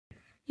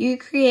You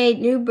create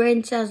new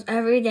brain cells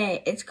every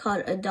day. It's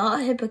called adult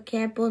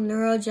hippocampal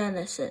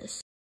neurogenesis.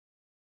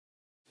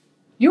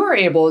 You are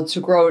able to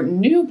grow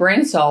new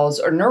brain cells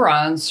or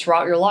neurons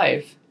throughout your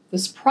life.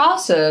 This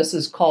process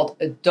is called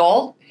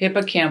adult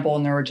hippocampal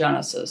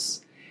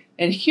neurogenesis.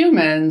 In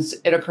humans,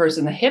 it occurs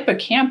in the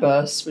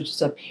hippocampus, which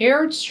is a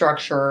paired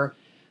structure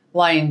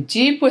lying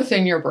deep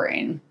within your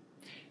brain.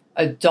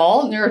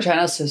 Adult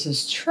neurogenesis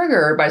is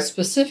triggered by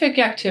specific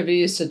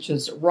activities such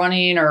as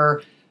running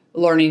or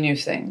learning new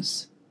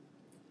things.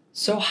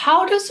 So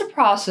how does the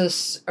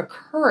process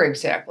occur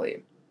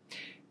exactly?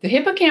 The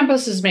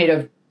hippocampus is made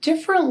of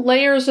different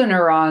layers of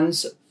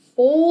neurons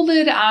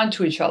folded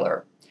onto each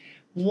other.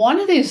 One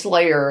of these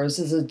layers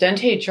is the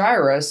dentate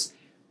gyrus,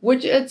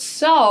 which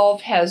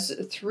itself has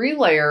three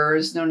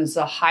layers known as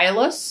the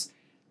hilus,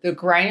 the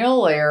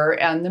granular layer,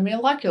 and the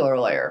molecular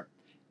layer.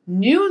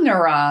 New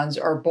neurons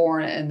are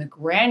born in the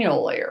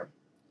granular layer.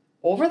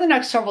 Over the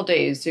next several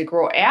days, they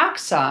grow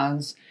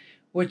axons,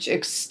 which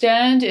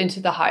extend into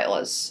the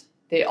hilus.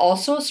 They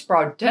also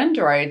sprout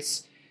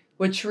dendrites,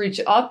 which reach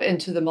up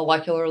into the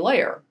molecular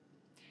layer.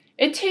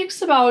 It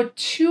takes about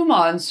 2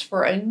 months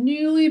for a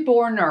newly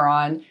born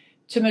neuron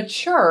to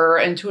mature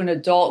into an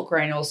adult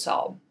granule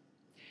cell.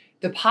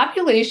 The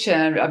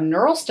population of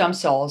neural stem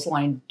cells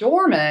lying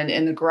dormant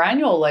in the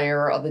granule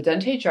layer of the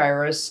dentate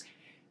gyrus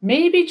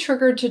may be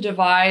triggered to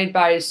divide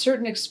by a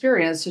certain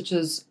experience, such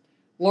as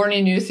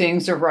learning new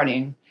things or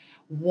running.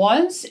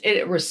 Once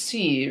it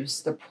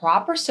receives the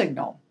proper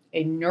signal,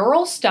 a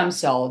neural stem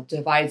cell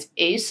divides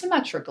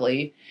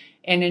asymmetrically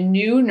and a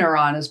new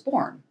neuron is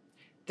born.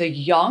 The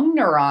young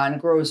neuron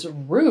grows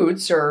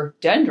roots or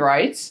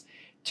dendrites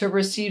to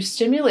receive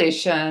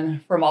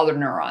stimulation from other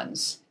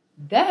neurons.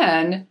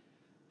 Then,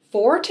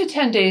 4 to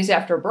 10 days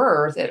after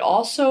birth, it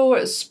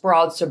also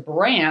sprouts a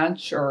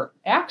branch or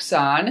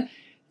axon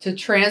to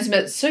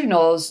transmit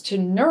signals to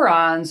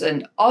neurons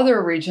in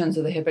other regions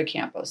of the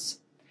hippocampus.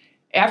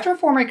 After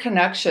forming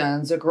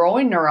connections, a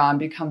growing neuron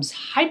becomes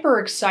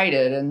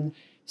hyperexcited and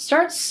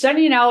starts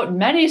sending out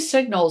many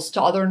signals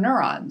to other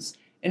neurons.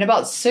 In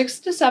about 6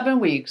 to 7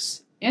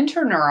 weeks,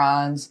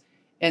 interneurons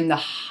in the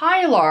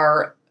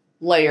hilar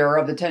layer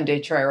of the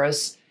dentate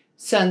gyrus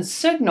send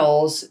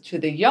signals to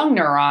the young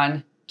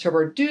neuron to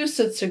reduce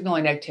its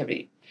signaling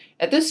activity.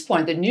 At this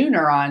point, the new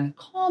neuron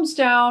calms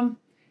down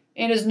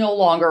and is no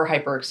longer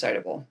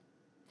hyperexcitable.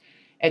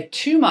 At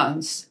 2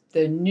 months,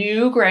 the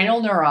new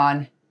granule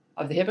neuron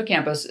of the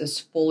hippocampus is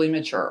fully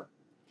mature.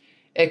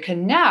 It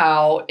can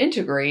now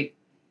integrate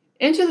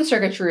into the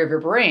circuitry of your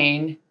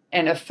brain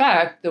and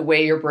affect the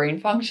way your brain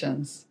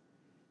functions.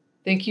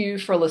 Thank you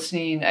for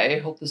listening. I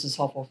hope this is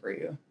helpful for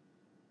you.